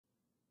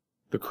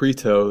The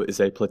Crito is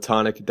a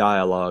Platonic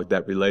dialogue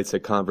that relates a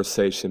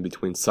conversation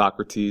between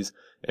Socrates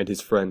and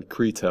his friend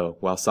Crito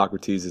while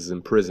Socrates is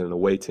in prison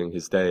awaiting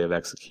his day of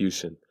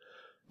execution.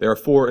 There are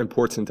four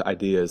important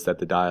ideas that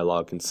the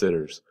dialogue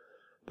considers.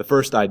 The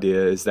first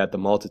idea is that the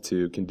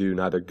multitude can do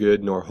neither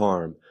good nor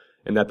harm,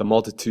 and that the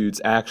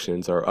multitude's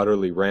actions are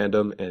utterly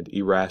random and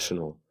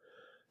irrational.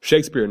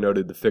 Shakespeare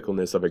noted the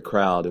fickleness of a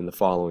crowd in the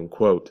following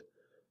quote,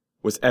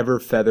 "Was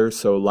ever feather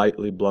so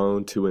lightly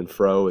blown to and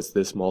fro as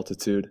this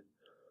multitude?"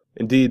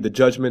 Indeed, the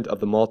judgment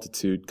of the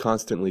multitude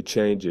constantly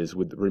changes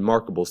with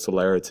remarkable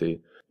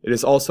celerity. It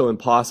is also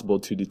impossible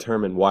to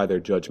determine why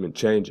their judgment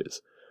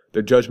changes.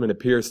 Their judgment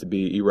appears to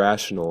be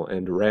irrational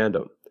and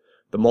random.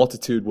 The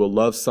multitude will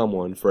love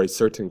someone for a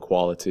certain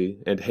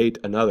quality and hate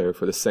another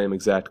for the same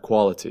exact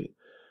quality.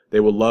 They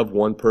will love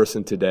one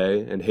person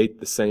today and hate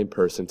the same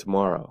person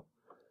tomorrow.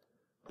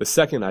 The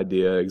second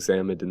idea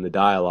examined in the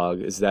dialogue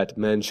is that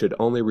men should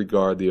only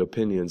regard the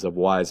opinions of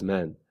wise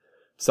men.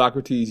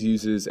 Socrates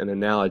uses an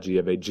analogy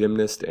of a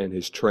gymnast and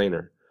his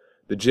trainer.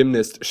 The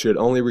gymnast should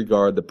only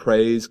regard the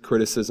praise,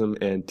 criticism,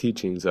 and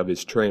teachings of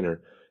his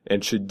trainer,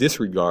 and should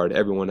disregard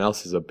everyone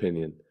else's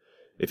opinion.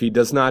 If he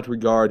does not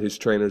regard his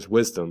trainer's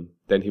wisdom,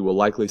 then he will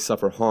likely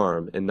suffer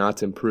harm and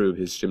not improve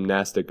his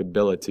gymnastic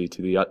ability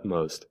to the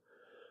utmost.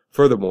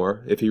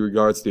 Furthermore, if he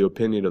regards the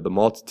opinion of the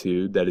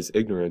multitude that is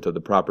ignorant of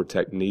the proper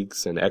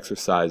techniques and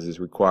exercises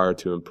required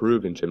to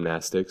improve in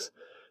gymnastics,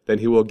 then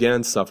he will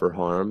again suffer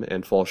harm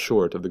and fall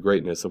short of the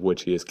greatness of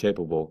which he is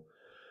capable.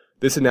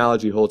 This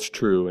analogy holds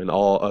true in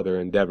all other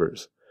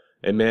endeavors.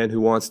 A man who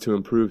wants to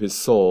improve his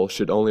soul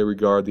should only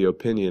regard the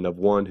opinion of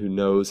one who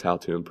knows how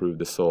to improve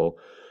the soul,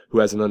 who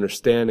has an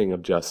understanding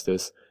of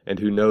justice, and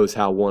who knows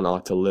how one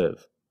ought to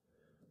live.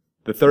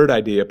 The third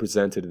idea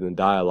presented in the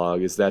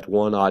dialogue is that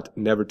one ought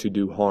never to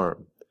do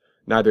harm.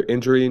 Neither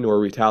injury nor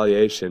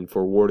retaliation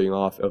for warding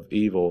off of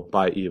evil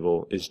by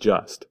evil is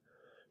just.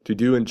 To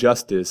do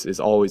injustice is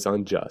always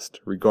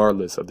unjust,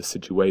 regardless of the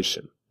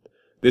situation.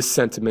 This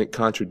sentiment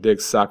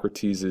contradicts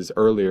Socrates'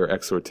 earlier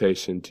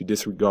exhortation to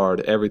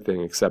disregard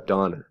everything except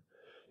honor.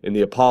 In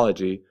the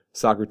Apology,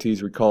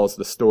 Socrates recalls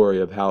the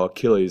story of how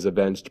Achilles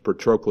avenged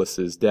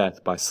Patroclus'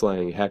 death by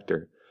slaying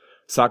Hector.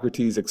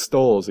 Socrates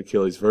extols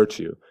Achilles'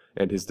 virtue,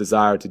 and his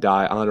desire to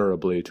die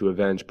honorably to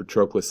avenge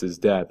Patroclus'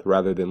 death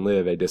rather than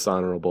live a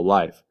dishonorable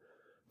life.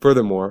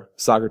 Furthermore,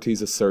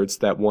 Socrates asserts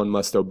that one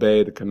must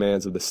obey the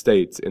commands of the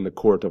state in the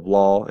court of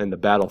law and the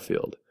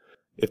battlefield.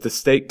 If the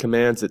state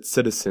commands its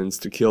citizens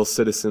to kill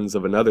citizens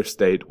of another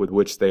state with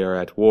which they are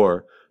at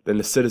war, then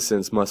the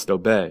citizens must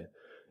obey.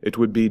 It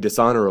would be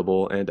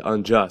dishonorable and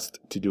unjust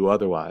to do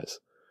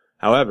otherwise.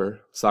 However,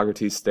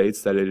 Socrates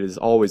states that it is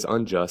always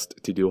unjust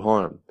to do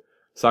harm.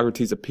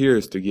 Socrates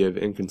appears to give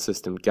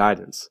inconsistent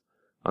guidance.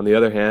 On the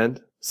other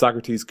hand,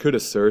 Socrates could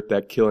assert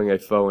that killing a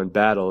foe in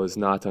battle is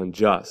not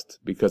unjust,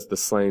 because the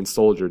slain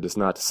soldier does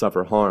not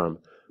suffer harm,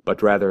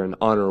 but rather an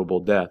honorable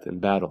death in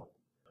battle.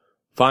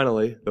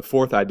 Finally, the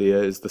fourth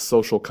idea is the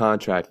social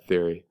contract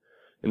theory.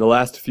 In the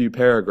last few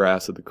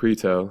paragraphs of the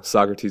Crito,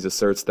 Socrates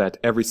asserts that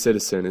every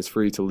citizen is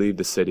free to leave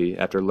the city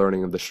after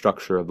learning of the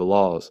structure of the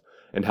laws,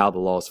 and how the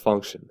laws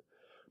function.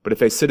 But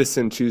if a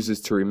citizen chooses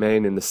to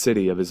remain in the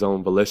city of his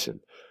own volition,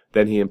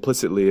 then he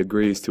implicitly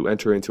agrees to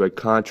enter into a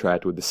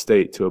contract with the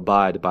state to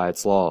abide by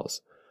its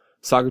laws.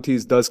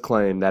 Socrates does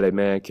claim that a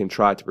man can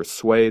try to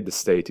persuade the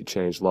state to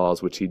change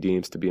laws which he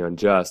deems to be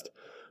unjust,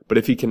 but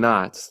if he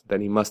cannot, then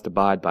he must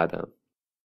abide by them.